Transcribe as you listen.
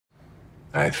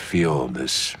I feel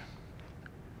this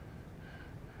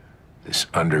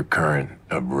undercurrent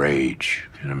of rage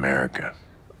in America.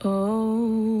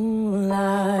 Oh,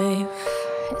 life,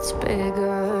 it's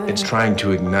bigger. It's trying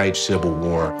to ignite civil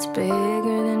war. It's bigger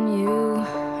than you,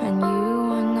 and you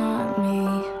are not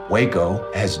me.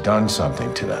 Waco has done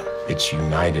something to them. It's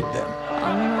united them.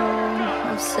 I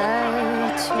know I've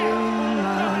said too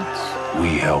much.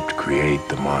 We helped create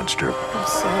the monster I've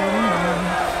said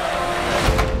enough.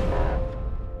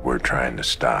 we're trying to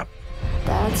stop.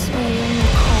 That's me in the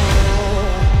corner.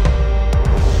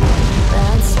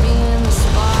 That's me in the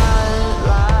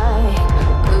spotlight,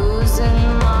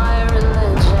 losing my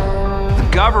religion.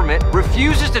 The government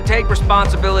refuses to take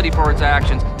responsibility for its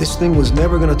actions. This thing was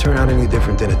never going to turn out any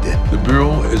different than it did. The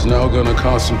Bureau is now going to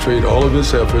concentrate all of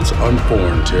its efforts on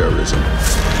foreign terrorism.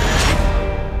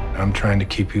 I'm trying to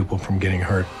keep people from getting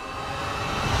hurt.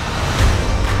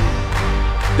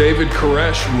 David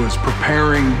Koresh was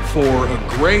preparing for a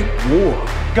great war.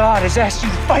 God has asked you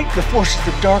to fight the forces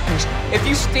of darkness. If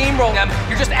you steamroll them,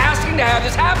 you're just asking to have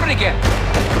this happen again.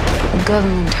 The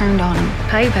government turned on him.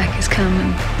 Payback is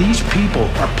coming. These people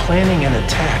are planning an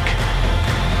attack.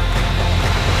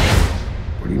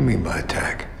 What do you mean by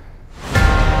attack?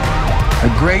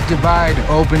 A great divide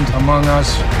opened among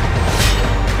us,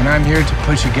 and I'm here to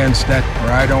push against that,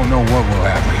 or I don't know what will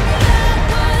happen.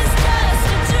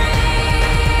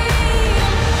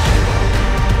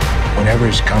 Whatever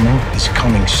is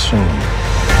coming soon.